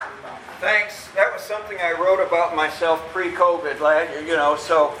Thanks. That was something I wrote about myself pre-COVID,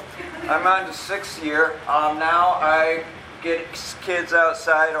 so I'm on to 6th year. Now I get kids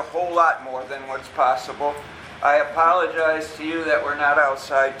outside a whole lot more than what's possible. I apologize to you that we're not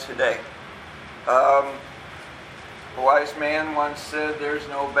outside today. A wise man once said, there's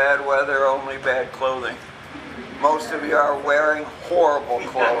no bad weather, only bad clothing. Most of you are wearing horrible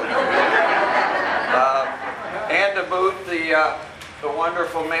clothing. And to boot, the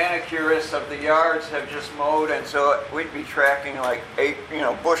wonderful manicurists of the yards have just mowed, and so we'd be tracking like 8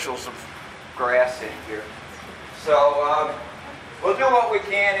 bushels of grass in here. So we'll do what we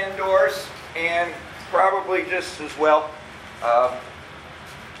can indoors, and probably just as well,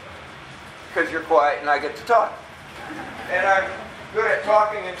 because you're quiet and I get to talk. And I'm good at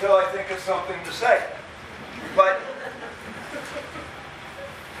talking until I think of something to say. But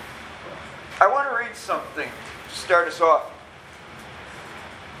I want to read something to start us off.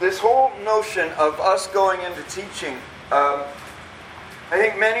 This whole notion of us going into teaching, I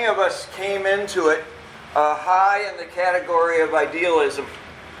think many of us came into it high in the category of idealism,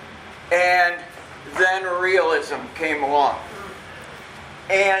 and then realism came along.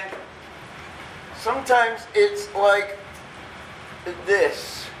 And sometimes it's like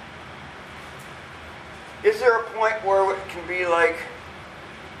this. Is there a point where it can be like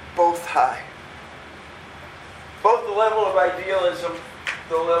both high? Both the level of idealism,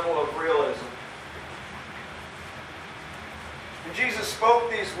 the level of realism. And Jesus spoke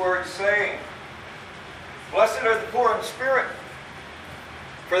these words saying, "Blessed are the poor in spirit,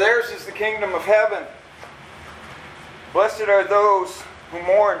 for theirs is the kingdom of heaven. Blessed are those who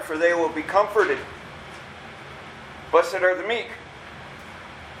mourn, for they will be comforted. Blessed are the meek,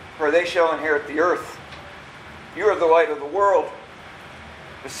 for they shall inherit the earth. You are the light of the world.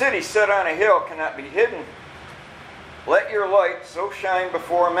 The city set on a hill cannot be hidden. Let your light so shine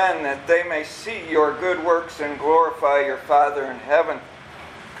before men that they may see your good works and glorify your Father in heaven."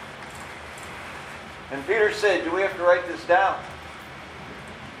 And Peter said, "Do we have to write this down?"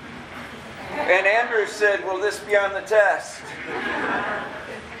 And Andrew said, "Will this be on the test?"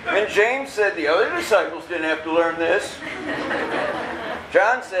 And James said, "The other disciples didn't have to learn this."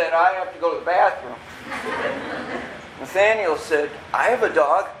 John said, "I have to go to the bathroom." Nathaniel said, "I have a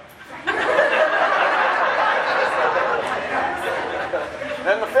dog."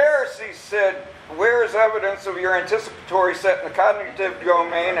 Then the Pharisees said, "Where is evidence of your anticipatory set in the cognitive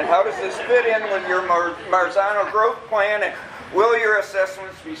domain, and how does this fit in with your Marzano growth plan, and will your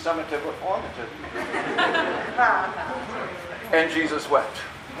assessments be summative or formative?" And Jesus wept.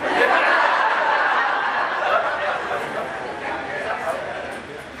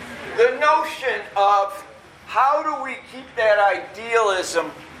 The notion of how do we keep that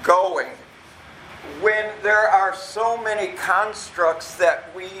idealism going when there are so many constructs that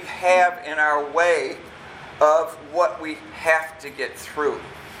we have in our way of what we have to get through.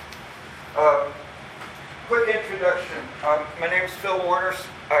 Quick introduction. My name is Phil Warner.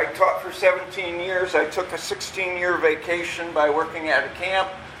 I taught for 17 years. I took a 16-year vacation by working at a camp.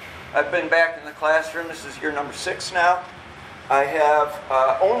 I've been back in the classroom. This is year number 6 now. I have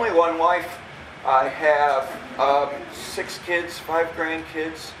only one wife. I have 6 kids, 5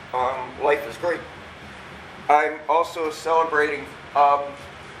 grandkids. Life is great. I'm also celebrating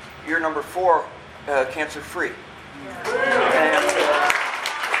year number 4, cancer-free.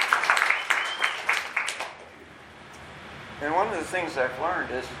 And one of the things I've learned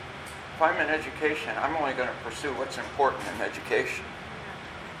is, if I'm in education, I'm only going to pursue what's important in education.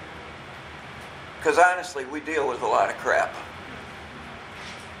 Because honestly, we deal with a lot of crap.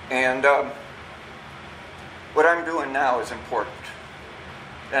 And what I'm doing now is important.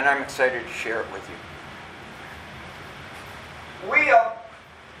 And I'm excited to share it with you. We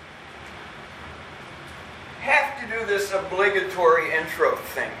have to do this obligatory intro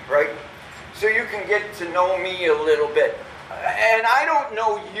thing, right? So you can get to know me a little bit. And I don't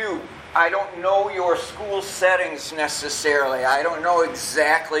know you. I don't know your school settings necessarily. I don't know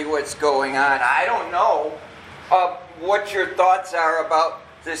exactly what's going on. I don't know what your thoughts are about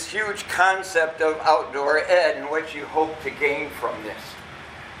this huge concept of outdoor ed and what you hope to gain from this.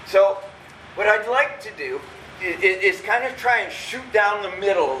 So what I'd like to do is kind of try and shoot down the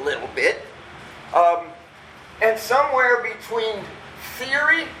middle a little bit. And somewhere between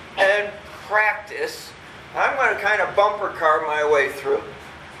theory and practice, I'm going to kind of bumper car my way through.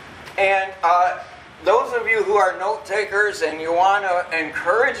 And those of you who are note takers and you want to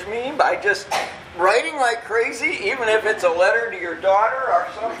encourage me by just writing like crazy, even if it's a letter to your daughter or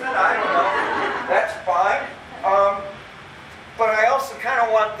something, I don't know, that's fine. But I also kind of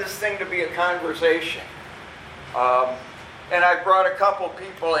want this thing to be a conversation. And I brought a couple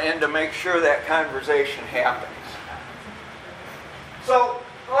people in to make sure that conversation happens. So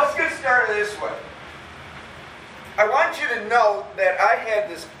let's get started this way. I want you to know that I had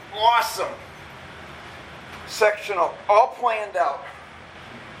this awesome sectional all planned out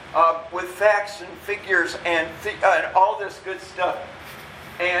with facts and figures and all this good stuff.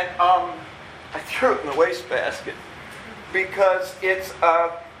 And I threw it in the wastebasket because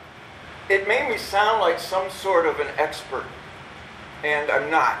it made me sound like some sort of an expert. And I'm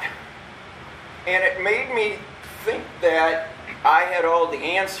not. And it made me think that I had all the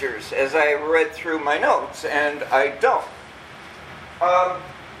answers as I read through my notes, and I don't.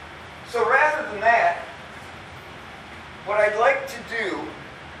 So rather than that, what I'd like to do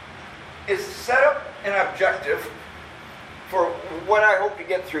is set up an objective for what I hope to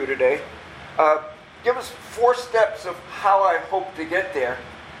get through today. Give us 4 steps of how I hope to get there.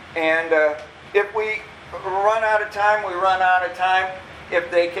 And if we run out of time, we run out of time. If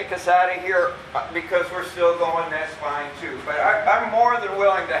they kick us out of here because we're still going, that's fine too. But I'm more than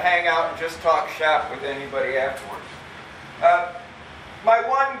willing to hang out and just talk shop with anybody afterwards. My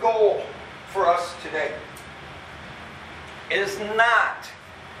one goal for us today is not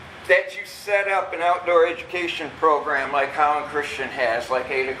that you set up an outdoor education program like Holland Christian has, like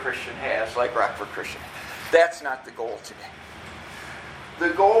Ada Christian has, like Rockford Christian. That's not the goal today. The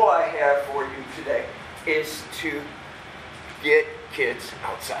goal I have for you today is to get kids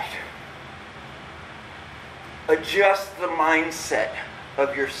outside. Adjust the mindset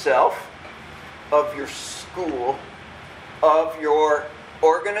of yourself, of your school, of your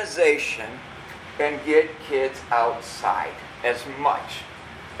organization, and get kids outside as much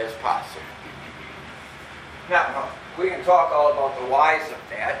as possible. Now, we can talk all about the whys of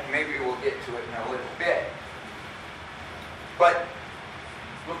that. Maybe we'll get to it in a little bit. But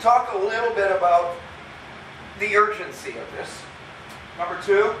we'll talk a little bit about the urgency of this. Number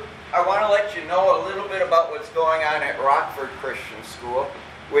 2, I want to let you know a little bit about what's going on at Rockford Christian School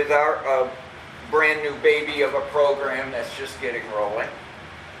with our brand new baby of a program that's just getting rolling.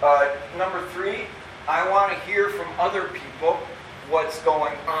 Number 3, I want to hear from other people what's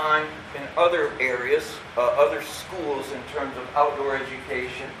going on in other areas, other schools in terms of outdoor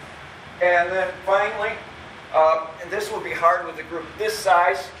education. And then finally, and this will be hard with a group this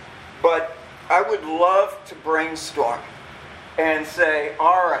size, but I would love to brainstorm and say,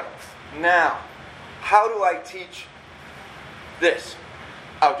 all right, now, how do I teach this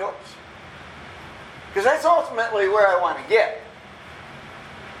outdoors? Because that's ultimately where I want to get.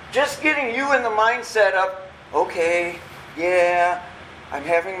 Just getting you in the mindset of, okay, yeah, I'm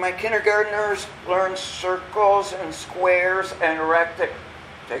having my kindergartners learn circles and squares and rectangles.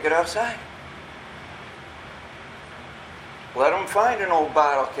 Take it outside. Let them find an old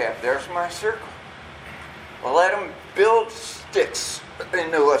bottle cap. There's my circle. Well, let them build sticks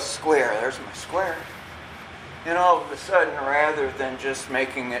into a square. There's my square. And all of a sudden, rather than just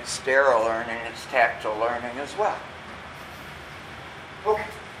making it sterile learning, it's tactile learning as well. Okay.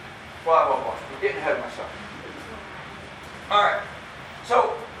 Blah, blah, blah. I'm getting ahead of myself. All right.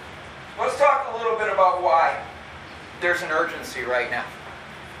 So, let's talk a little bit about why there's an urgency right now.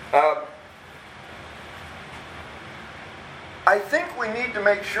 I think we need to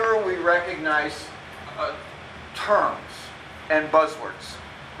make sure we recognize terms and buzzwords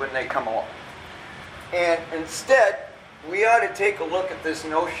when they come along. And instead, we ought to take a look at this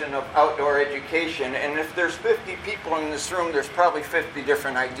notion of outdoor education. And if there's 50 people in this room, there's probably 50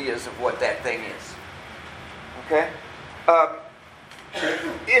 different ideas of what that thing is. Okay?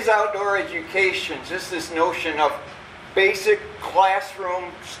 Is outdoor education just this notion of basic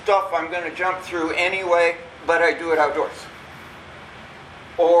classroom stuff I'm going to jump through anyway, but I do it outdoors?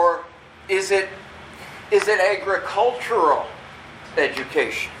 Or is it agricultural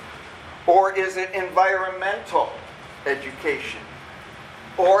education? Or is it environmental education?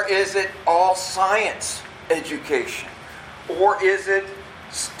 Or is it all science education? Or is it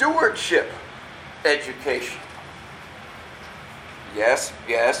stewardship education? Yes,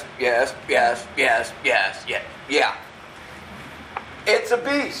 yes, yes, yes, yes, yes, yes, yeah. It's a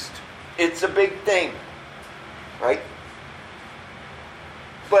beast. It's a big thing, right?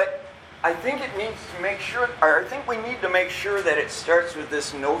 But I think it needs to make sure, or I think we need to make sure that it starts with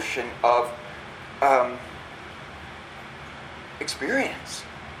this notion of experience.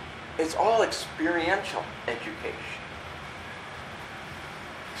 It's all experiential education.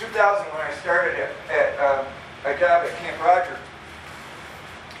 2000, when I started at a job at Camp Roger,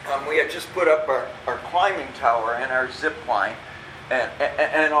 we had just put up our climbing tower and our zip line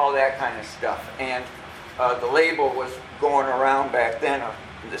and all that kind of stuff. And the label was going around back then of,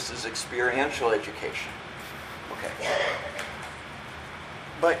 this is experiential education. Okay.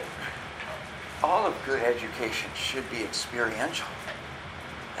 But all of good education should be experiential.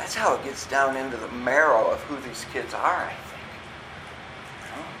 That's how it gets down into the marrow of who these kids are, I think. You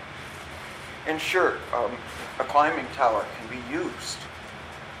know? And sure, a climbing tower can be used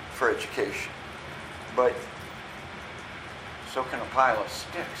for education, but so can a pile of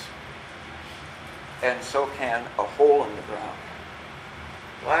sticks. And so can a hole in the ground.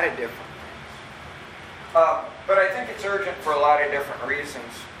 A lot of different things. But I think it's urgent for a lot of different reasons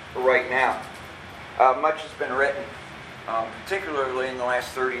right now. Much has been written, particularly in the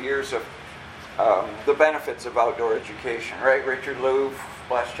last 30 years, of the benefits of outdoor education, right? Richard Louv,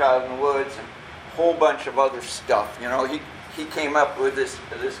 Last Child in the Woods, and a whole bunch of other stuff. You know, he came up with this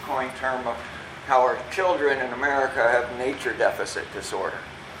coined term of how our children in America have nature deficit disorder.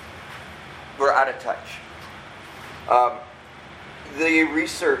 We're out of touch. The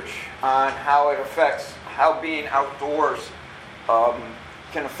research on how it affects, how being outdoors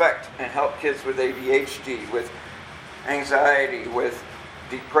can affect and help kids with ADHD, with anxiety, with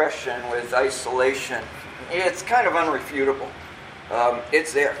depression, with isolation. It's kind of unrefutable.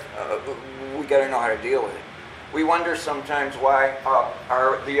 It's there. We got to know how to deal with it. We wonder sometimes why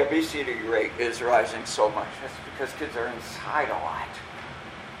the obesity rate is rising so much. That's because kids are inside a lot.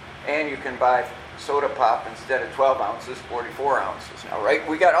 And you can buy soda pop instead of 12 ounces, 44 ounces now, right?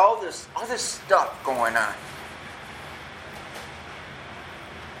 We got all this stuff going on.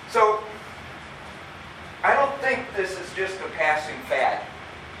 So, I don't think this is just a passing fad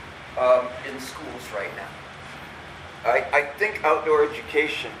in schools right now. I think outdoor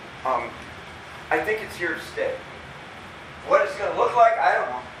education, I think it's here to stay. What it's going to look like, I don't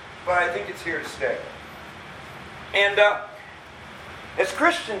know. But I think it's here to stay. And as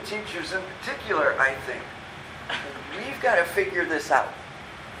Christian teachers in particular, I think, we've got to figure this out.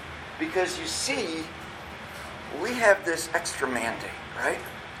 Because you see, we have this extra mandate, right?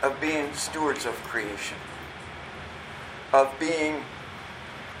 Of being stewards of creation. Of being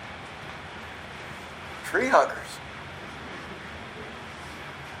tree huggers.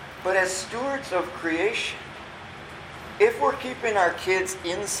 But as stewards of creation, if we're keeping our kids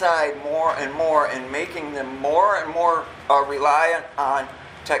inside more and more and making them more and more reliant on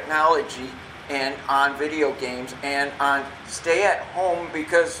technology and on video games and on stay at home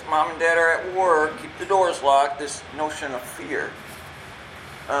because mom and dad are at work, keep the doors locked, this notion of fear,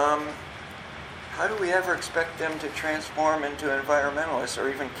 how do we ever expect them to transform into environmentalists or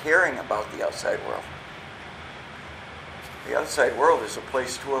even caring about the outside world? The outside world is a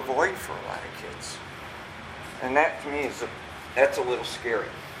place to avoid for a lot of kids. And that, to me, that's a little scary.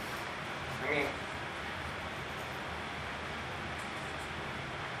 I mean,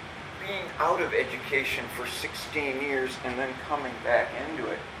 being out of education for 16 years and then coming back into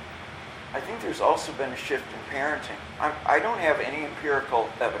it, I think there's also been a shift in parenting. I don't have any empirical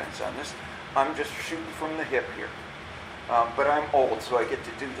evidence on this. I'm just shooting from the hip here. But I'm old, so I get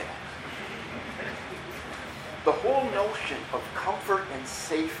to do that. The whole notion of comfort and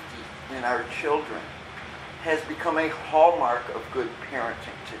safety in our children has become a hallmark of good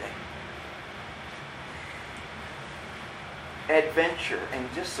parenting today. Adventure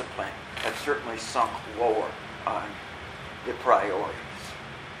and discipline have certainly sunk lower on the priorities.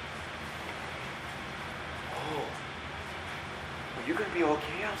 Oh, are you going to be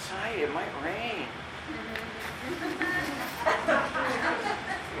okay outside? It might rain.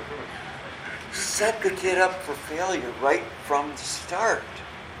 Set the kid up for failure right from the start.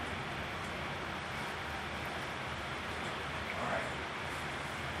 All right.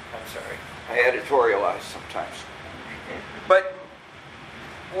 I'm sorry. I editorialize sometimes. But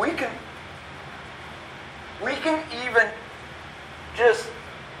we can even just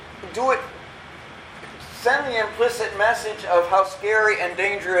do it, send the implicit message of how scary and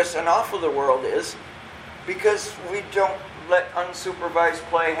dangerous and awful the world is because we don't let unsupervised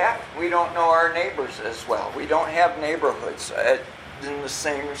play happen. We don't know our neighbors as well. We don't have neighborhoods in the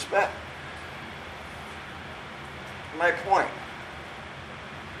same respect. My point,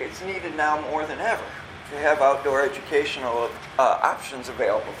 it's needed now more than ever to have outdoor educational options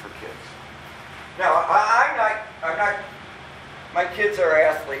available for kids. Now, I'm not, my kids are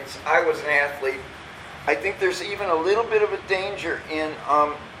athletes. I was an athlete. I think there's even a little bit of a danger in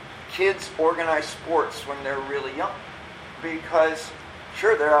kids organize sports when they're really young. Because,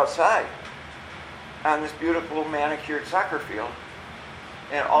 sure, they're outside on this beautiful manicured soccer field.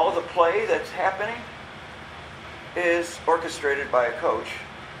 And all the play that's happening is orchestrated by a coach,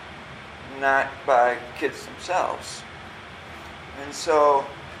 not by kids themselves. And so,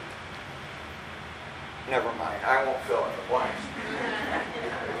 never mind, I won't fill in the blanks.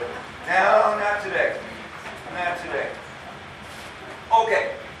 No, not today. Not today.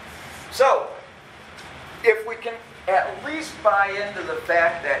 Okay, so if we can at least buy into the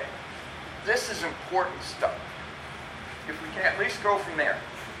fact that this is important stuff, if we can at least go from there.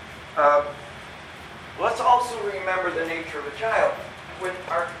 Let's also remember the nature of a child. When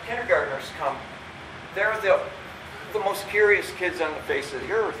our kindergartners come, they're the most curious kids on the face of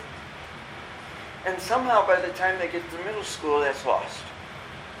the earth. And somehow by the time they get to middle school, that's lost.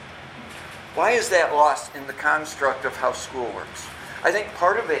 Why is that lost in the construct of how school works? I think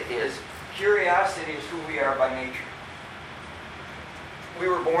part of it is curiosity is who we are by nature. We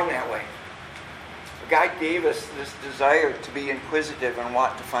were born that way. God gave us this desire to be inquisitive and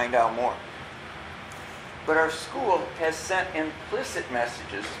want to find out more. But our school has sent implicit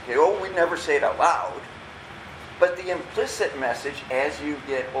messages. Okay, we never say it out loud. But the implicit message as you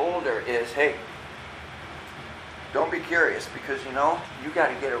get older is, hey, don't be curious because, you got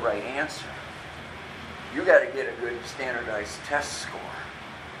to get a right answer. You got to get a good standardized test score.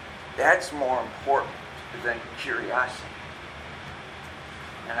 That's more important than curiosity.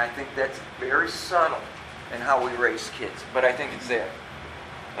 And I think that's very subtle in how we raise kids. But I think it's there.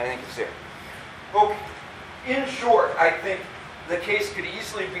 Okay. In short, I think the case could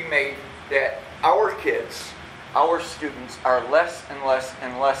easily be made that our kids, our students, are less and less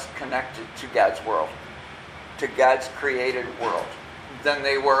and less connected to God's world, to God's created world, than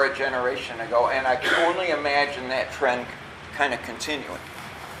they were a generation ago. And I can only imagine that trend kind of continuing.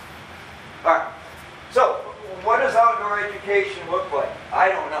 All right. So, what does outdoor education look like? I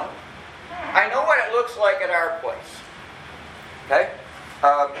don't know. I know what it looks like at our place. Okay?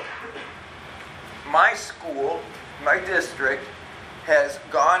 My school, my district, has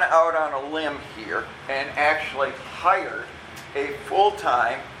gone out on a limb here and actually hired a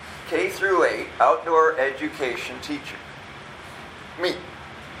full-time K through 8 outdoor education teacher. Me.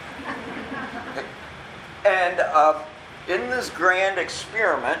 And in this grand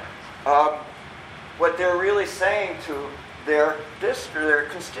experiment, what they're really saying to their district, their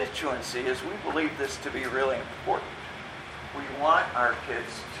constituency, is we believe this to be really important. We want our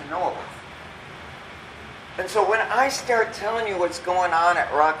kids to know about it. And so when I start telling you what's going on at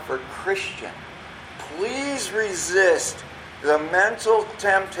Rockford Christian, please resist the mental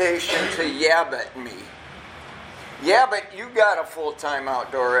temptation to yab at me. Yeah, but you got a full-time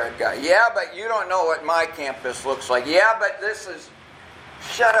outdoor ed guy. Yeah, but you don't know what my campus looks like. Yeah, but this is...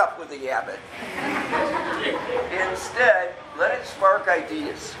 Shut up with the yabbit. Instead, let it spark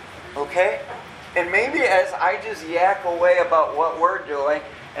ideas, okay? And maybe as I just yak away about what we're doing,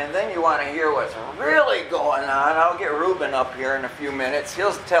 and then you want to hear what's really going on, I'll get Ruben up here in a few minutes.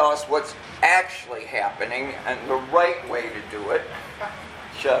 He'll tell us what's actually happening and the right way to do it.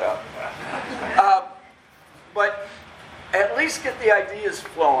 Shut up. But at least get the ideas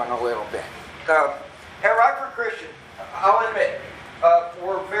flowing a little bit. At Rockford Christian, I'll admit,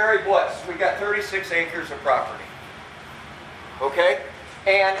 we're very blessed. We got 36 acres of property. Okay?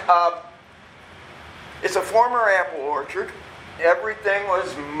 And it's a former apple orchard. Everything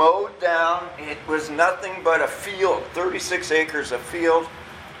was mowed down. It was nothing but a field, 36 acres of field.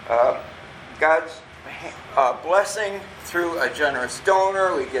 God's blessing through a generous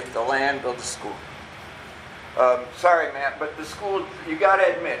donor. We get the land, build a school. Sorry, Matt, but the school, you got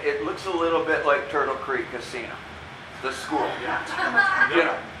to admit, it looks a little bit like Turtle Creek Casino. The school.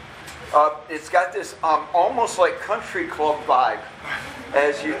 It's got this almost like country club vibe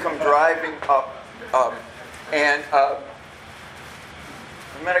as you come driving up. And I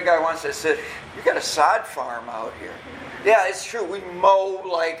met a guy once that said, "You got a sod farm out here." Yeah, it's true. We mow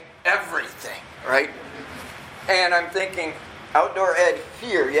like everything, right? And I'm thinking, outdoor ed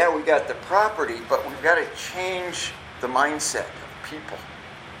here, yeah, we got the property, but we've got to change the mindset of people.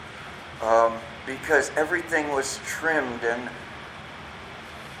 Because everything was trimmed, and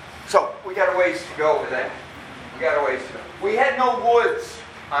so we got a ways to go with that. We had no woods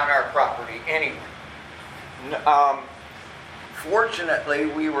on our property anyway. Fortunately,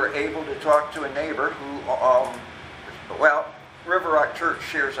 we were able to talk to a neighbor who, River Rock Church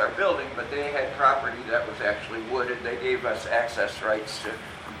shares our building, but they had property that was actually wooded. They gave us access rights to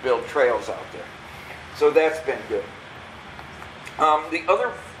build trails out there. So that's been good. The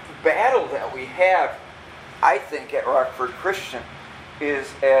other battle that we have, I think, at Rockford Christian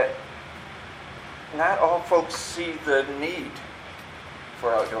is not all folks see the need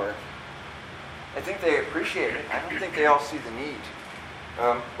for outdoor. I think they appreciate it. I don't think they all see the need.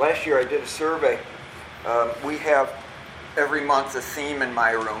 Last year I did a survey. We have every month a theme in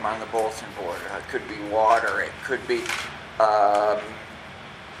my room on the bulletin board. It could be water. It could be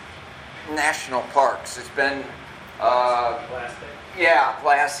national parks. It's been plastic. Yeah,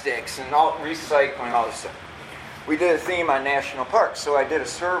 plastics and all recycling, all this stuff. we did a theme on national parks. So I did a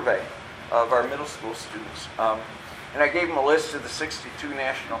survey of our middle school students. And I gave them a list of the 62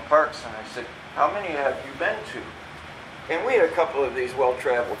 national parks, and I said, how many have you been to? And we had a couple of these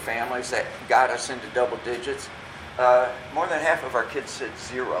well-traveled families that got us into double digits. More than half of our kids said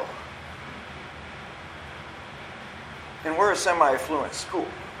 0. And we're a semi-affluent school.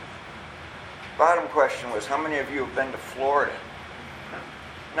 Bottom question was, how many of you have been to Florida?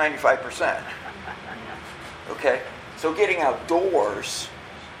 95%. Okay? So getting outdoors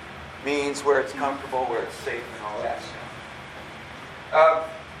means where it's comfortable, where it's safe, and all that stuff.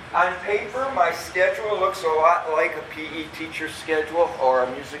 On paper, my schedule looks a lot like a PE teacher's schedule or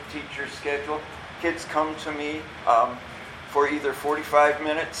a music teacher's schedule. Kids come to me for either 45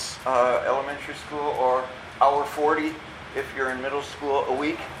 minutes, elementary school, or hour 40 if you're in middle school a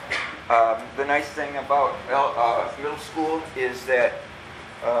week. The nice thing about middle school is that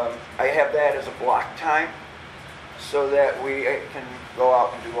I have that as a block time so that we can go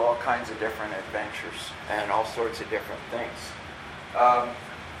out and do all kinds of different adventures and all sorts of different things.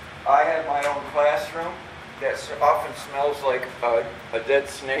 I have my own classroom that often smells like a dead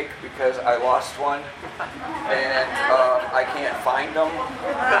snake because I lost one and I can't find them.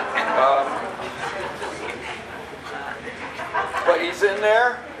 But he's in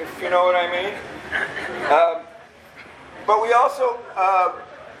there, if you know what I mean. But we also...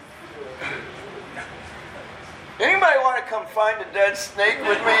 anybody want to come find a dead snake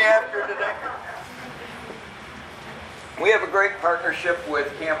with me after today? We have a great partnership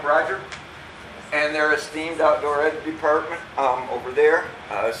with Camp Roger and their esteemed outdoor ed department over there.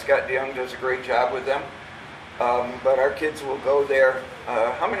 Scott DeYoung does a great job with them. But our kids will go there.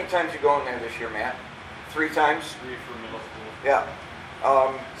 How many times you going there this year, Matt? 3 times? 3 for middle school. Yeah.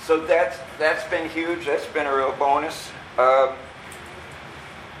 So that's been huge. That's been a real bonus.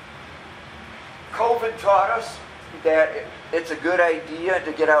 COVID taught us that it's a good idea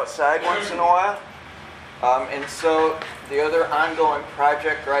to get outside once in a while. And so the other ongoing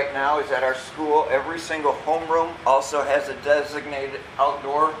project right now is at our school. Every single homeroom also has a designated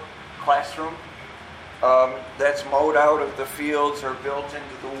outdoor classroom that's mowed out of the fields or built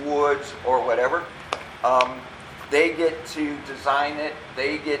into the woods or whatever. They get to design it,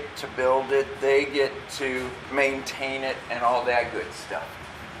 they get to build it, they get to maintain it, and all that good stuff.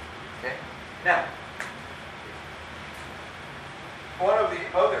 Okay? Now, one of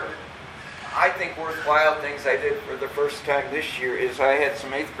the other, I think, worthwhile things I did for the first time this year is I had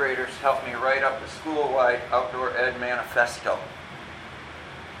some 8th graders help me write up a school-wide outdoor ed manifesto,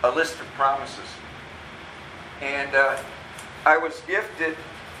 a list of promises. And I was gifted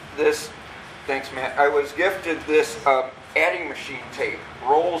this, thanks Matt, I was gifted this adding machine tape,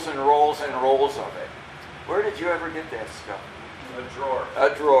 rolls and rolls and rolls of it. Where did you ever get that stuff? A drawer.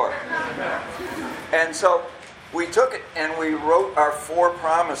 A drawer. And so we took it and we wrote our 4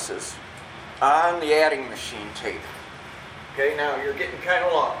 promises on the adding machine tape. Okay, now you're getting kind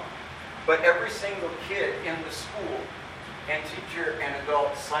of long. But every single kid in the school and teacher and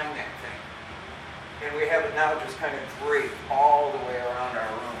adult sign that thing. And we have it now just kind of draped all the way around our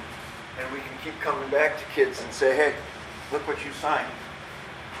room. And we can keep coming back to kids and say, hey, look what you signed.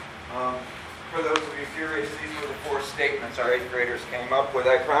 For those of you curious, these were the 4 statements our 8th graders came up with.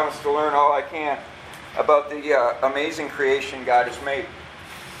 I promise to learn all I can about the amazing creation God has made.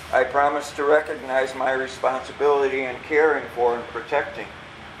 I promise to recognize my responsibility in caring for and protecting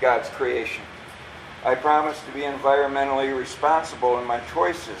God's creation. I promise to be environmentally responsible in my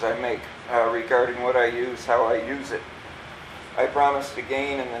choices I make regarding what I use, how I use it. I promise to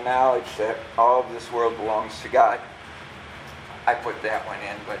gain in the knowledge that all of this world belongs to God. I put that one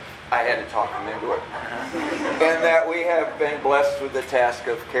in, but I had to talk them into it. And that we have been blessed with the task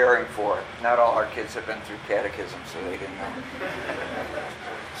of caring for it. Not all our kids have been through catechism, so they didn't know.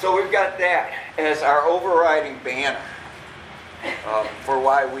 So we've got that as our overriding banner for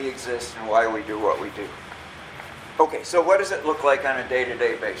why we exist and why we do what we do. Okay, so what does it look like on a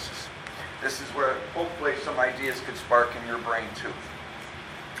day-to-day basis? This is where hopefully some ideas could spark in your brain too.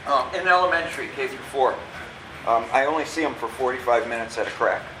 In elementary, K through 4, I only see them for 45 minutes at a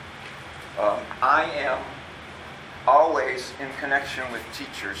crack. I am always in connection with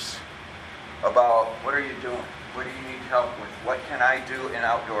teachers about what are you doing? What do you need help with? What can I do in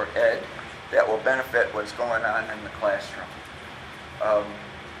outdoor ed that will benefit what's going on in the classroom?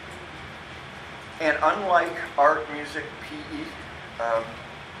 And unlike art, music, PE,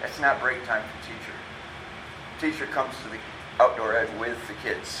 that's not break time for teacher. Teacher comes to the outdoor ed with the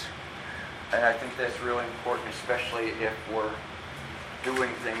kids. And I think that's really important, especially if we're doing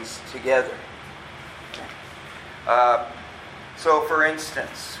things together. So for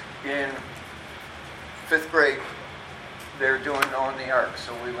instance, in fifth grade, they're doing knowing the ark,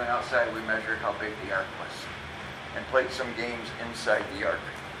 so we went outside, we measured how big the ark was, and played some games inside the ark.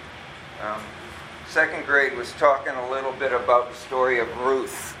 Second grade was talking a little bit about the story of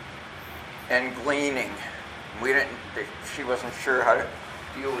Ruth and gleaning. She wasn't sure how to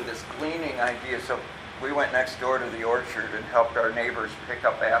deal with this gleaning idea, so we went next door to the orchard and helped our neighbors pick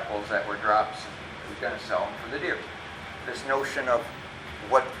up apples that were drops, and we were going to sell them for the deer. This notion of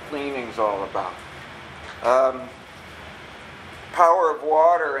what gleaning's all about. Power of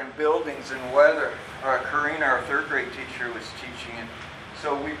water and buildings and weather. Karina, our third grade teacher, was teaching it.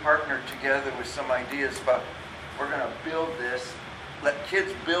 So we partnered together with some ideas about, we're going to build this, let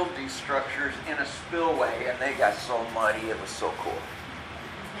kids build these structures in a spillway, and they got so muddy, it was so cool.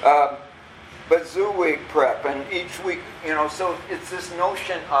 But Zoo Week prep, and each week, so it's this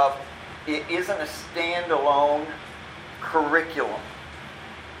notion of, it isn't a standalone curriculum.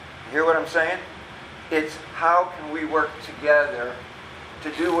 You hear what I'm saying? It's how can we work together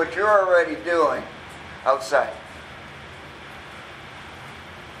to do what you're already doing outside.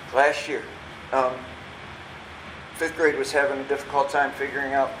 Last year, fifth grade was having a difficult time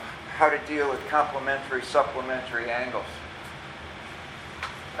figuring out how to deal with complementary, supplementary angles.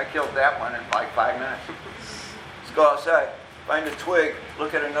 I killed that one in like 5 minutes. Let's go outside, find a twig,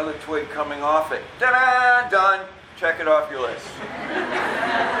 look at another twig coming off it. Ta-da! Done. Check it off your list.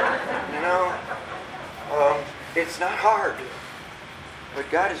 It's not hard. But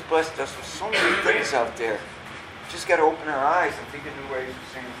God has blessed us with so many things out there. Just got to open our eyes and think of new ways of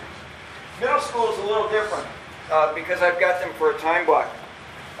seeing things. Middle school is a little different because I've got them for a time block.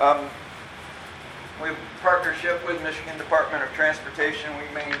 We have a partnership with Michigan Department of Transportation.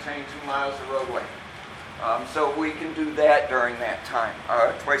 We maintain 2 miles of roadway. So we can do that during that time,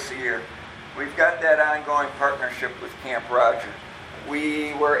 twice a year. We've got that ongoing partnership with Camp Roger.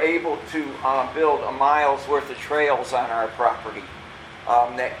 We were able to build a mile's worth of trails on our property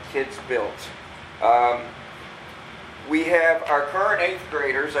that kids built. We have our current 8th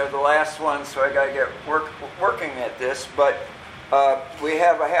graders are the last ones, so I got to get working at this, but we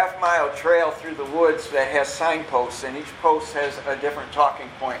have a half-mile trail through the woods that has signposts, and each post has a different talking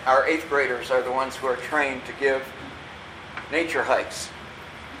point. Our 8th graders are the ones who are trained to give nature hikes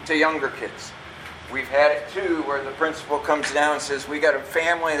to younger kids. We've had it too where the principal comes down and says, we got a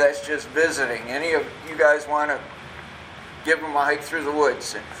family that's just visiting. Any of you guys want to give them a hike through the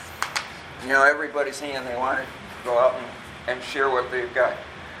woods? And, everybody's saying they want to go out and share what they've got.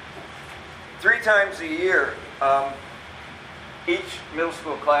 3 times a year, each middle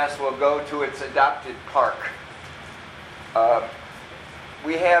school class will go to its adopted park.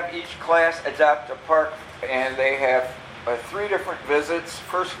 We have each class adopt a park, and they have 3 different visits.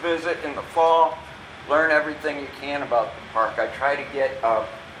 First visit in the fall, learn everything you can about the park. I try to get a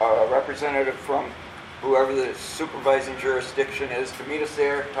representative from whoever the supervising jurisdiction is to meet us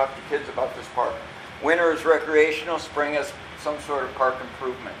there, talk to kids about this park. Winter is recreational, spring is some sort of park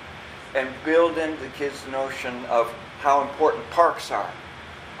improvement. And build into the kids' notion of how important parks are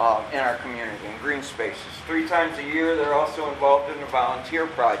in our community and green spaces. 3 times a year, they're also involved in a volunteer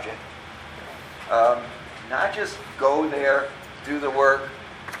project. Not just go there, do the work,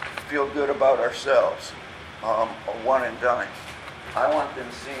 feel good about ourselves, a one and done. I want them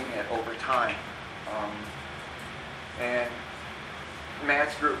seeing it over time. And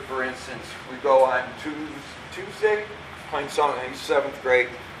Matt's group, for instance, we go on Tuesday, Plainsong, he's 7th grade,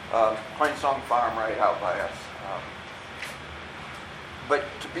 Plainsong Farm right out by us. But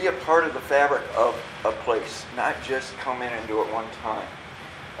to be a part of the fabric of a place, not just come in and do it one time.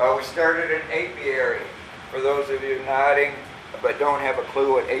 We started an apiary. For those of you nodding but don't have a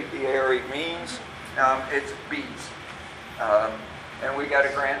clue what apiary means, it's bees. And we got a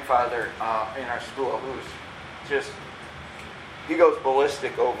grandfather in our school who's just, he goes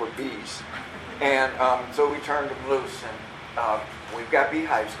ballistic over bees. And so we turned him loose, and we've got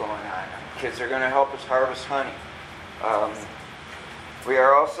beehives going on. Kids are going to help us harvest honey. We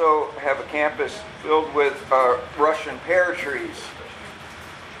are also have a campus filled with Russian pear trees.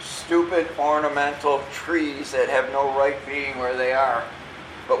 Stupid ornamental trees that have no right being where they are.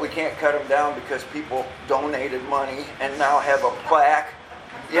 But we can't cut them down because people donated money and now have a plaque,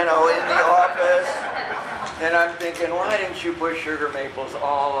 in the office. And I'm thinking, why didn't you put sugar maples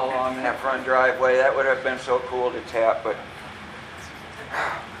all along that front driveway? That would have been so cool to tap, but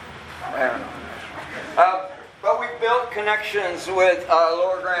I don't know. But we built connections with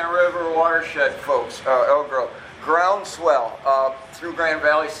Lower Grand River watershed folks, Elk Grove. Groundswell through Grand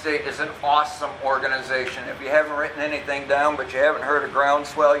Valley State is an awesome organization. If you haven't written anything down, but you haven't heard of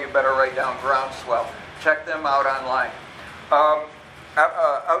Groundswell, you better write down Groundswell. Check them out online.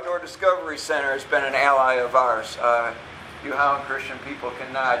 Outdoor Discovery Center has been an ally of ours. You Holland Christian people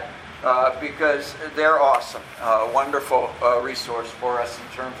can nod because they're awesome. Wonderful resource for us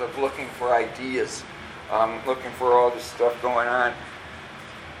in terms of looking for ideas, looking for all this stuff going on.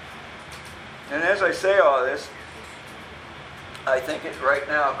 And as I say all this, I think it right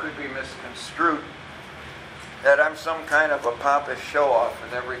now could be misconstrued that I'm some kind of a pompous show-off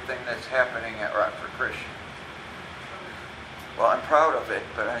with everything that's happening at Rockford Christian. Well, I'm proud of it,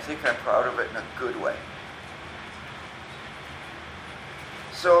 but I think I'm proud of it in a good way.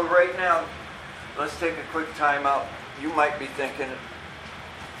 So right now, let's take a quick time out. You might be thinking,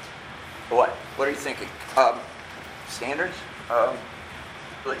 what? What are you thinking? Standards?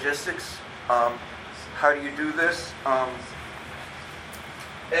 Logistics? How do you do this?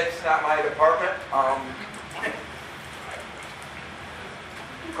 It's not my department.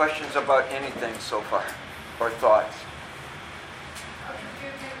 Questions about anything so far, or thoughts? How did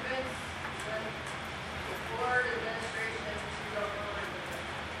you convince the board administration to go forward with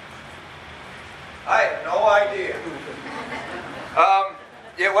it? I have no idea.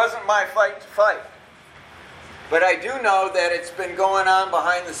 It wasn't my fight to fight. But I do know that it's been going on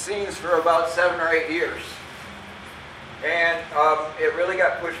behind the scenes for about 7 or 8 years. And it really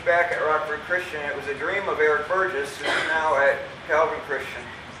got pushed back at Rockford Christian. It was a dream of Eric Burgess, who's now at Calvin Christian.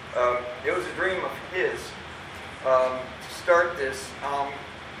 It was a dream of his to start this.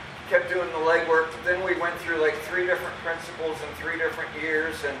 Kept doing the legwork. Then we went through like 3 different principals in 3 different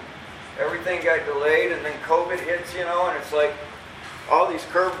years, and everything got delayed. And then COVID hits, and it's like all these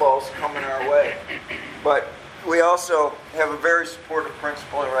curveballs coming our way. But we also have a very supportive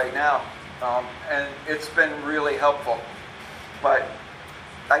principal right now, and it's been really helpful. But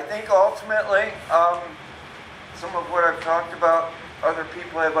I think ultimately, some of what I've talked about, other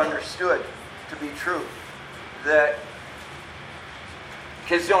people have understood to be true. That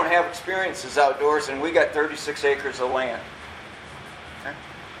kids don't have experiences outdoors, and we got 36 acres of land. Okay?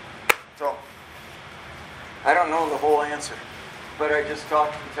 So, I don't know the whole answer, but I just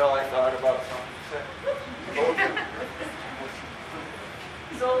talked until I thought about something to say.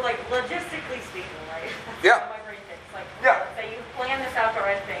 So, like, logistically speaking, right? Yeah. My brain thinks, like, Yeah. say you plan this outdoor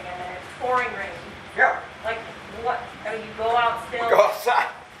ed thing and then it's pouring rain. Yeah. Like, what? I mean, you go out still. Go outside.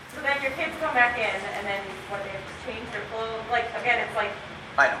 So then your kids come back in and then what, they have to change their clothes. Like, again, it's like,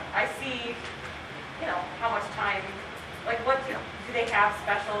 I know. I see, how much time, like, what do they have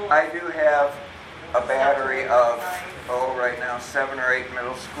special? I do have a battery of, right now, 7 or 8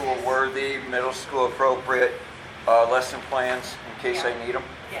 middle school worthy, middle school appropriate lesson plans in case I need them.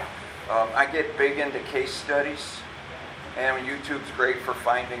 Yeah. I get big into case studies, and YouTube's great for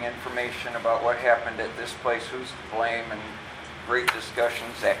finding information about what happened at this place, who's to blame, and great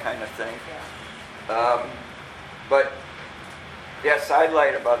discussions, that kind of thing. Yeah. But, yeah,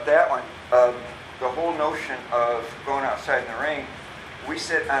 sidelight about that one. The whole notion of going outside in the rain, we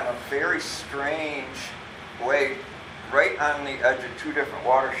sit on a very strange way right on the edge of 2 different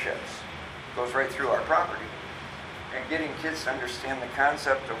watersheds. It goes right through our property. And getting kids to understand the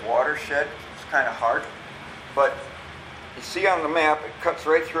concept of watershed is kind of hard. But you see on the map, it cuts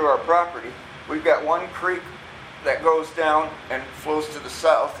right through our property. We've got one creek that goes down and flows to the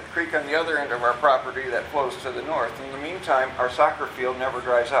south, a creek on the other end of our property that flows to the north. In the meantime, our soccer field never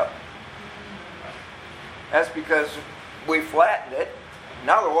dries up. That's because we flattened it.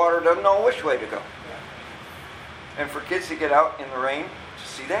 Now the water doesn't know which way to go. And for kids to get out in the rain to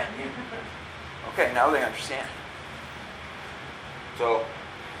see that, okay, now they understand. So,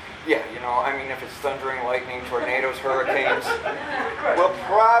 yeah, if it's thundering, lightning, tornadoes, hurricanes, we'll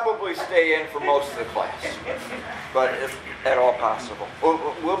probably stay in for most of the class, but if at all possible.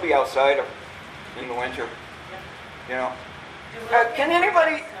 We'll be outside in the winter, Can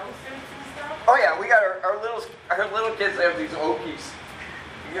anybody? Snowsuits and stuff? Oh yeah, we got our little kids have these Okies.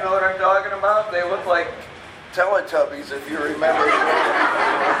 You know what I'm talking about? They look like Teletubbies, if you remember.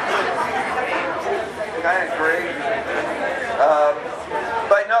 Kind of crazy.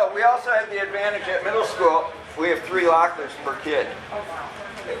 But no, we also have the advantage at middle school. We have 3 lockers per kid.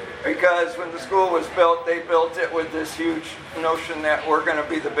 Because when the school was built, they built it with this huge notion that we're going to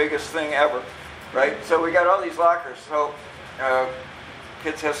be the biggest thing ever, right? So we got all these lockers. So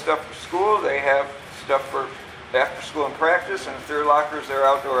kids have stuff for school. They have stuff for after school and practice. And if their locker is their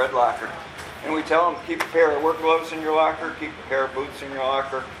outdoor ed locker. And we tell them, keep a pair of work gloves in your locker, keep a pair of boots in your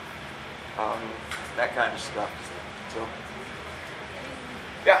locker, that kind of stuff. So,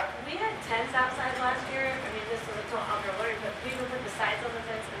 yeah. We had tents outside last year. I mean, this was a total outdoor learning, but we would put the sides on the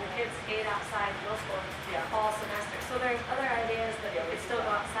tents, and the kids ate outside middle school all semester. So there's other ideas that you could still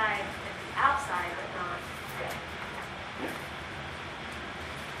go outside, but not.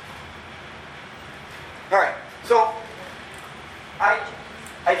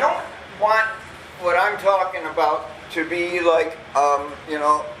 don't want what I'm talking about to be like,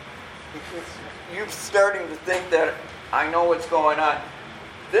 you starting to think that I know what's going on.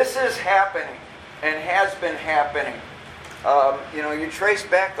 This is happening and has been happening. You trace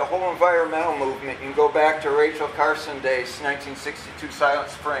back the whole environmental movement. You can go back to Rachel Carson days, 1962 Silent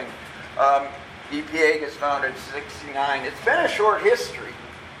Spring. EPA gets founded in 1969. It's been a short history,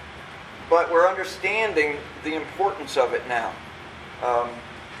 but we're understanding the importance of it now.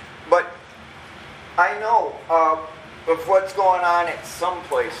 But I know of what's going on at some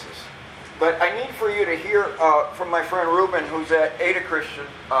places. But I need for you to hear from my friend Ruben, who's at Ada Christian,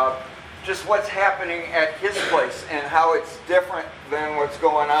 just what's happening at his place and how it's different than what's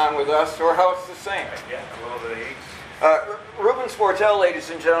going on with us, or how it's the same. Yeah, a little bit of age. Ruben Sportel,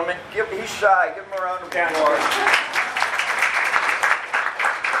 ladies and gentlemen. He's shy. Give him a round of applause.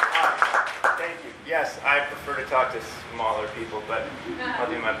 Thank you. Yes, I prefer to talk to smaller people, but I'll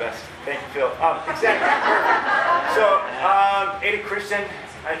do my best. Thank you, Phil. Exactly. So, Ada Christian,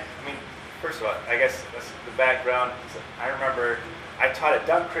 I mean, first of all, I guess that's the background. I remember I taught at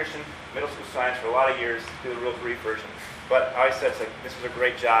Doug Christian Middle School Science for a lot of years, do the real brief version. But I always said, this was a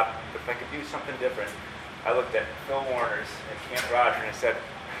great job, but if I could do something different, I looked at Phil Warner's and Camp Roger and I said,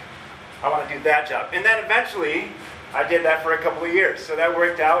 I want to do that job. And then eventually, I did that for a couple of years. So that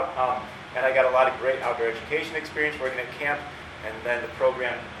worked out, and I got a lot of great outdoor education experience working at camp. And then the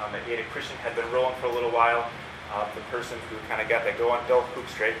program at Ada Christian had been rolling for a little while. The person who kind of got that going, Bill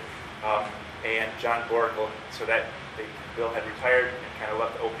Hoopstraight, and John Borkel, so that Bill had retired and kind of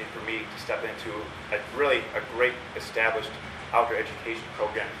left the opening for me to step into a great established outdoor education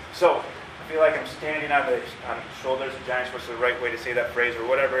program. So I feel like I'm standing on the shoulders of giants, which is the right way to say that phrase, or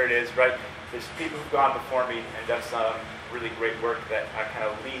whatever it is, right? There's people who've gone before me and done some really great work that I kind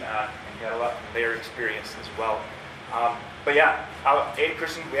of lean on and get a lot from their experience as well. But yeah, Ada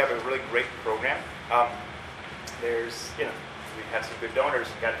Christian, we have a really great program. We had some good donors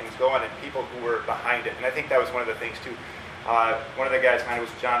and got things going, and people who were behind it. And I think that was one of the things too. One of the guys behind it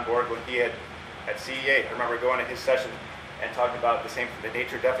was John Borg. When he had at CEA, I remember going to his session and talking about the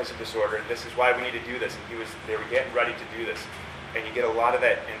nature deficit disorder, and this is why we need to do this. And they were getting ready to do this, and you get a lot of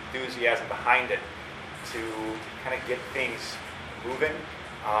that enthusiasm behind it to kind of get things moving,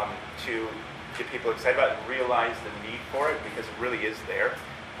 to get people excited about it and realize the need for it, because it really is there.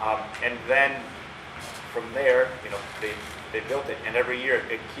 And then from there, they built it, and every year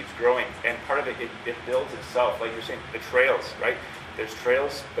it keeps growing. And part of it builds itself, like you're saying, the trails, right? There's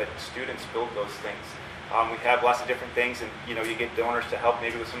trails, but students build those things. We have lots of different things, and you get donors to help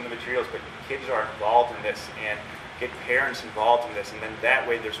maybe with some of the materials, but kids are involved in this, and get parents involved in this, and then that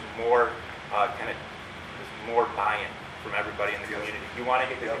way there's more more buy-in from everybody in the community. You want to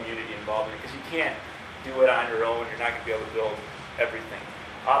get the community involved in it, because you can't do it on your own. You're not going to be able to build everything.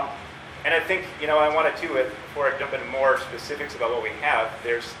 And I think, I wanted to, before I jump into more specifics about what we have,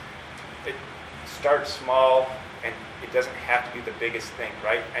 it starts small, and it doesn't have to be the biggest thing,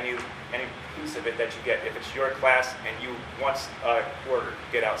 right? Any piece of it that you get, if it's your class and you once a quarter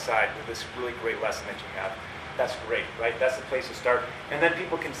get outside with this really great lesson that you have, that's great, right? That's the place to start. And then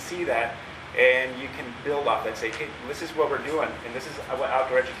people can see that, and you can build off that and say, hey, this is what we're doing, and this is what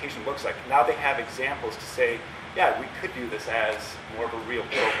outdoor education looks like. Now they have examples to say, yeah, we could do this as more of a real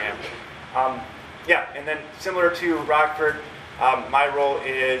program. And then similar to Rockford, my role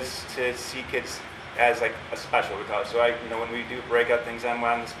is to see kids as like a special, we call it. So when we do breakout things, I'm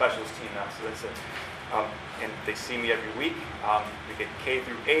on the specials team now. So that's it. And they see me every week. We get K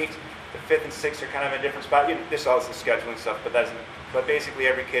through 8. The 5th and 6th are kind of in a different spot. This all is the scheduling stuff, but basically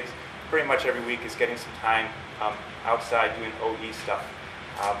every kid, pretty much every week, is getting some time outside doing OE stuff.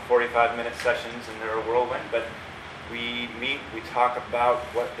 45-minute sessions, and they're a whirlwind, but we meet, we talk about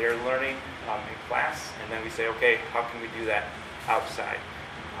what they're learning in class, and then we say, okay, how can we do that outside?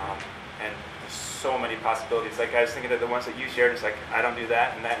 And there's so many possibilities. Like I was thinking of the ones that you shared, it's like, I don't do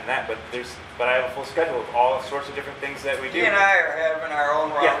that and that and that, but I have a full schedule of all sorts of different things that we do. He and I are having our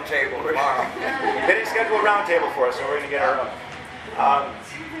own round table tomorrow. They didn't schedule a round table for us, so we're going to get our own.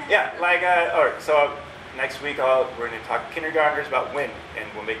 All right, so next week we're going to talk to kindergartners about wind, and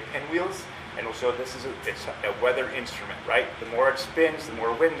we'll make pinwheels, and we'll show it's a weather instrument, right? The more it spins, the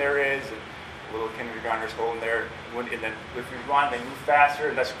more wind there is, and little kindergartners holding their wind, and then if we run, they move faster,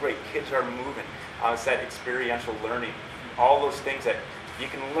 and that's great. Kids are moving. It's that experiential learning. All those things that you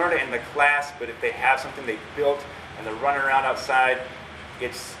can learn it in the class, but if they have something they built and they're running around outside,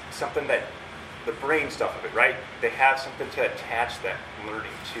 it's something that the brain stuff of it, right? They have something to attach that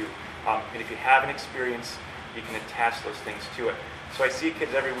learning to. And if you have an experience, you can attach those things to it. So I see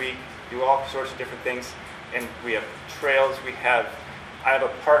kids every week do all sorts of different things, and we have trails, we have I have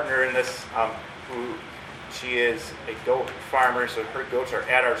a partner in this who she is a goat farmer, so her goats are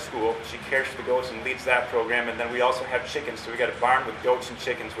at our school. She cares for the goats and leads that program. And then we also have chickens, so we got a barn with goats and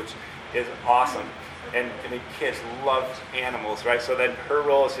chickens, which is awesome. And the kids love animals, right? So then her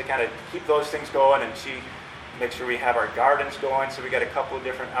role is to kind of keep those things going, and she makes sure we have our gardens going. So we got a couple of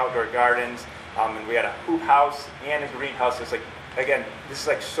different outdoor gardens, and we got a hoop house and a greenhouse. It's like, again, this is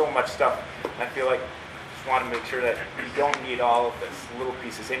like so much stuff. And I feel like I just want to make sure that you don't need all of this little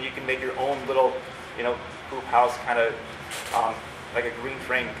pieces, and you can make your own little, hoop house kind of like a green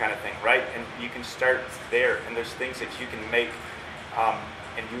frame kind of thing, right? And you can start there, and there's things that you can make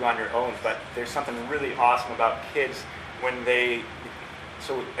and do on your own. But there's something really awesome about kids when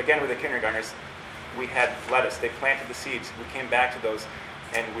so again with the kindergartners, we had lettuce. They planted the seeds. We came back to those,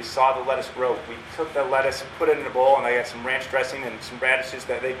 and we saw the lettuce grow. We took the lettuce, put it in a bowl, and I got some ranch dressing and some radishes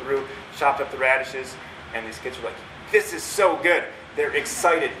that they grew, chopped up the radishes, and these kids were like, this is so good. They're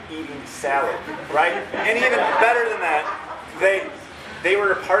excited eating salad, right? And even better than that, they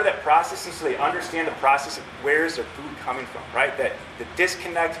were a part of that process, and so they understand the process of where is their food coming from, right? That the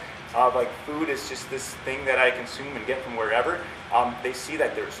disconnect of like food is just this thing that I consume and get from wherever. They see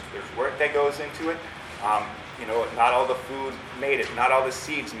that there's work that goes into it. Not all the food made it, not all the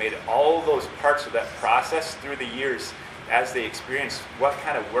seeds made it. All those parts of that process through the years, as they experience what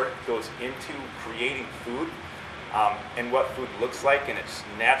kind of work goes into creating food, and what food looks like in its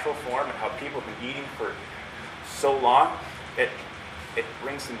natural form, and how people have been eating for so long, it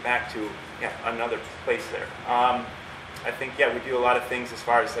brings them back to another place there. I think we do a lot of things as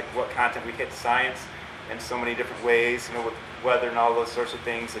far as like what content we hit science in so many different ways, with weather and all those sorts of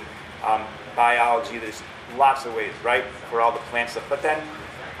things, and biology. There's lots of ways, right, for all the plant stuff. But then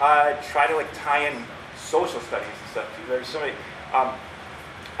try to like tie in social studies and stuff too. There's so many.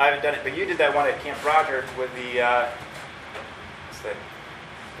 I haven't done it, but you did that one at Camp Roger with the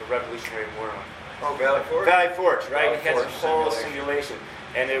Revolutionary War one. Oh, Valley Forge? Valley Forge, right? Valley We had this Forge whole simulation.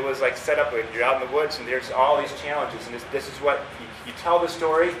 And it was like set up with, you're out in the woods, and there's all these challenges. And this is what, you tell the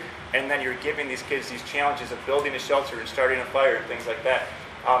story, and then you're giving these kids these challenges of building a shelter and starting a fire and things like that.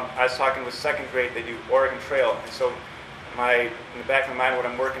 I was talking with second grade, they do Oregon Trail. And so in the back of my mind, what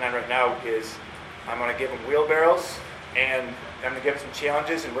I'm working on right now is I'm going to give them wheelbarrows, and I'm going to give them some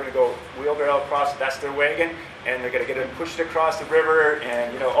challenges, and we're going to go wheelbarrow across, that's their wagon, and they're going to get it pushed across the river,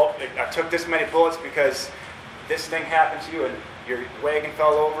 and I took this many bullets because this thing happened to you, and your wagon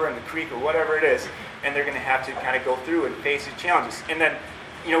fell over in the creek or whatever it is, and they're going to have to kind of go through and face these challenges. And then,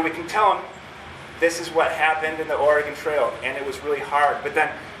 we can tell them, this is what happened in the Oregon Trail, and it was really hard. But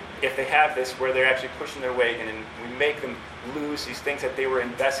then, if they have this where they're actually pushing their wagon, and we make them lose these things that they were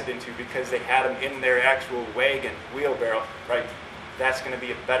invested into because they had them in their actual wagon, wheelbarrow, right? That's going to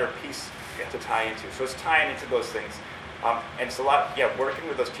be a better piece to tie into. So it's tying into those things. And it's a lot, working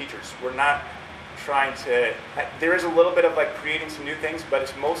with those teachers. We're not trying to, there is a little bit of like creating some new things, but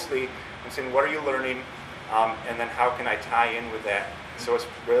it's mostly, I'm saying, what are you learning? And then how can I tie in with that? So it's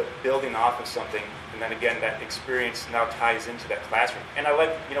building off of something. And then again, that experience now ties into that classroom. And I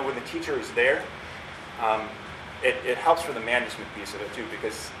like, when the teacher is there, it helps for the management piece of it too,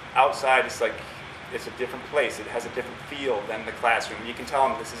 because outside it's like, it's a different place. It has a different feel than the classroom. You can tell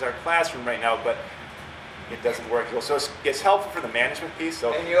them this is our classroom right now, but it doesn't work. So it's helpful for the management piece.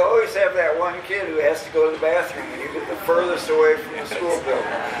 So. And you always have that one kid who has to go to the bathroom when you get the furthest away from the school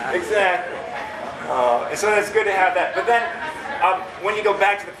building. Exactly. And so it's good to have that. But then when you go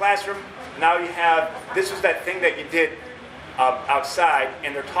back to the classroom, now you have, this was that thing that you did outside,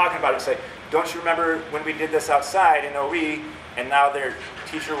 and they're talking about it. It's like, don't you remember when we did this outside in OE? And now their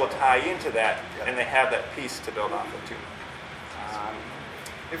teacher will tie into that, and they have that piece to build off of too.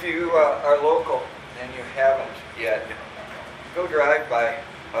 If you are local and you haven't yet, go drive by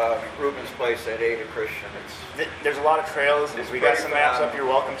Ruben's place at Ada Christian. There's a lot of trails. It's We got pretty some maps up. phenomenal. You're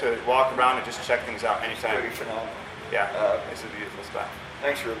welcome to walk around and just check things out anytime. Pretty phenomenal. Yeah, it's a beautiful spot.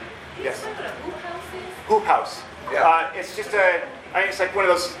 Thanks, Ruben. Yes. What a hoop house is? Hoop house. Yeah. It's just it's like one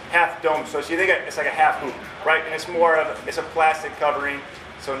of those half domes. So you think it's like a half hoop, right? And it's it's a plastic covering,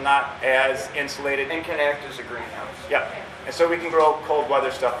 so not as insulated. And can act as a greenhouse. Yep. And so we can grow cold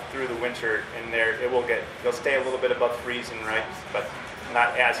weather stuff through the winter in there. It'll stay a little bit above freezing, right? But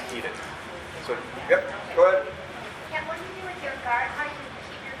not as heated. So Yep, go ahead. Yeah, what do you do with your garden? How do you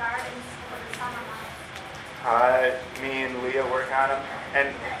keep your gardens for the summer months? me and Leah work on them.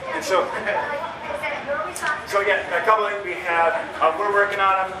 And so, Is that your responsibility? so again, a couple of things we have, we're working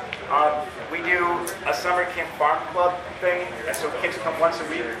on them. We do a summer camp farm club thing, and so kids come once a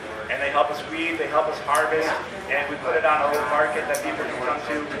week, and they help us weed, they help us harvest, and we put it on a little market that people can come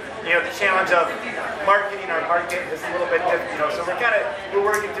to. You know, the challenge of marketing our market is a little bit different, you know, so we're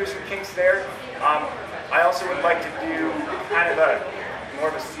working through some kinks there. I also would like to do kind of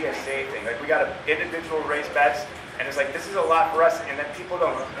more of a CSA thing. Like, we got individual raised beds, and it's like, this is a lot for us, and then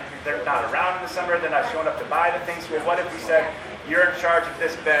they're not around in the summer, they're not showing up to buy the things. Well, what if we said, you're in charge of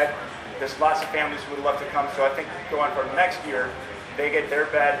this bed, there's lots of families who would love to come, so I think going for next year, they get their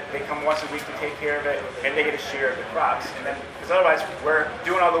bed, they come once a week to take care of it, and they get a share of the crops. And then, because otherwise, we're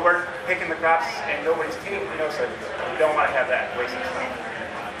doing all the work, picking the crops, and nobody's taking, you know, so we don't want to have that wasted time.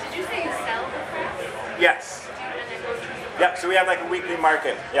 Did you say you sell the crops? Yes. And then go through? Yep, so we have like a weekly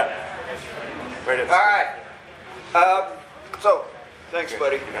market. Yep. Where it is. All right. So, thanks,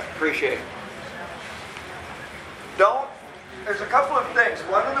 buddy. Appreciate it. There's a couple of things.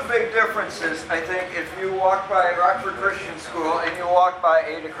 One of the big differences, I think, if you walk by Rockford Christian School and you walk by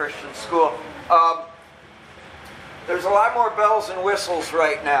Ada Christian School, there's a lot more bells and whistles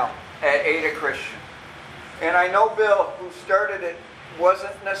right now at Ada Christian. And I know Bill, who started it,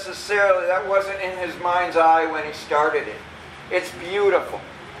 that wasn't in his mind's eye when he started it. It's beautiful.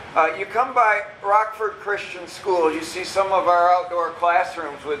 You come by Rockford Christian School, you see some of our outdoor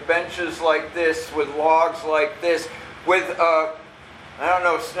classrooms with benches like this, with logs like this, with, I don't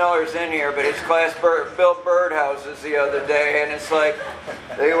know if Sneller's in here, but his class built birdhouses the other day, and it's like,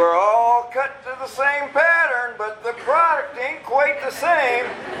 they were all cut to the same pattern, but the product ain't quite the same.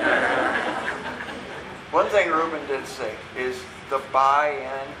 One thing Ruben did say is the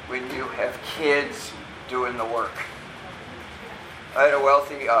buy-in when you have kids doing the work. I had a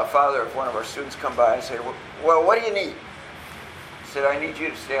wealthy father of one of our students come by and say, well, what do you need? He said, I need you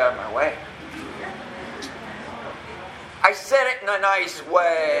to stay out of my way. I said it in a nice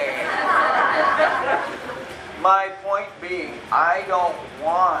way. My point being, I don't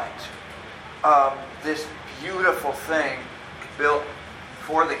want this beautiful thing built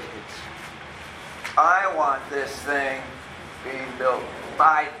for the kids. I want this thing being built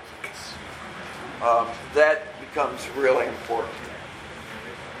by the kids. That becomes really important.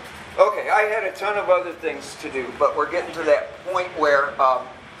 Okay, I had a ton of other things to do, but we're getting to that point where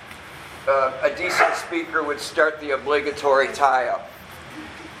a decent speaker would start the obligatory tie-up.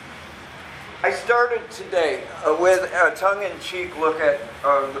 I started today with a tongue-in-cheek look at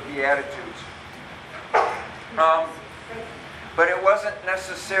the Beatitudes. But it wasn't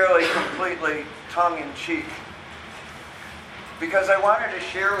necessarily completely tongue-in-cheek. Because I wanted to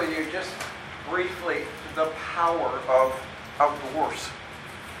share with you just briefly the power of outdoors.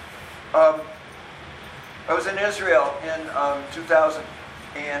 I was in Israel in 2000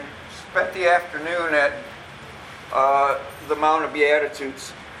 and spent the afternoon at the Mount of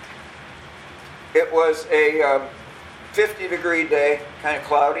Beatitudes. It was a 50-degree day, kind of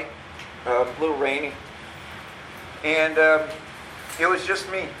cloudy, a little rainy, and it was just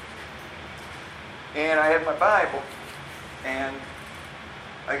me. And I had my Bible, and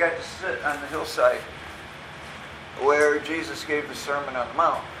I got to sit on the hillside where Jesus gave the Sermon on the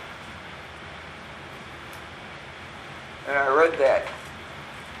Mount. And I read that,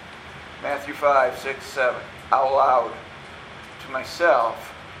 Matthew 5, 6, 7, out loud to myself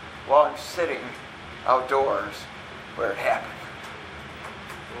while I'm sitting outdoors where it happened.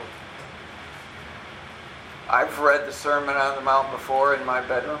 I've read the Sermon on the Mount before in my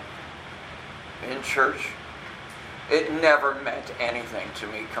bedroom, in church. It never meant anything to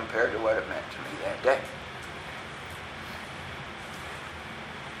me compared to what it meant to me that day.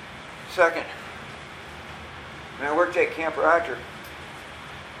 Second, when I worked at Camp Roger,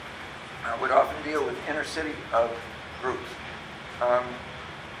 I would often deal with inner city groups.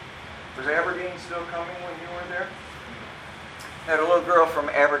 Was Aberdeen still coming when you were there? Had a little girl from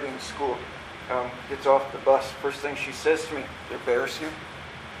Aberdeen School. Gets off the bus. First thing she says to me, "There are bears here?"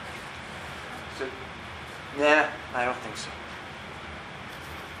 I said, "Nah, I don't think so."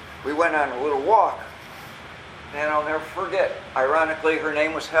 We went on a little walk, and I'll never forget. Ironically, her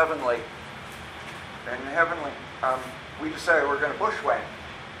name was Heavenly. And Heavenly, we decided we're going to bushwhack,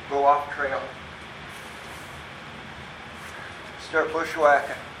 go off trail. Start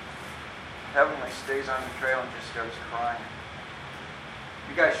bushwhacking. Heavenly stays on the trail and just starts crying.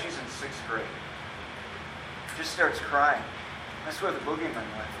 You guys, she's in 6th grade. Just starts crying. That's where the boogeyman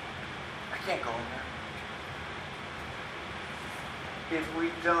went. I can't go in there. If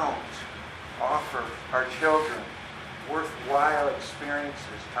we don't offer our children worthwhile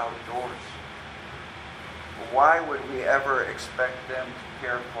experiences outdoors, why would we ever expect them to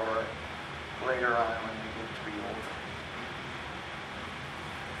care for it later on when they get to be older?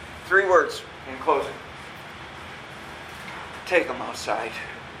 3 words in closing. Take them outside.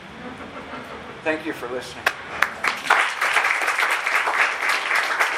 Thank you for listening.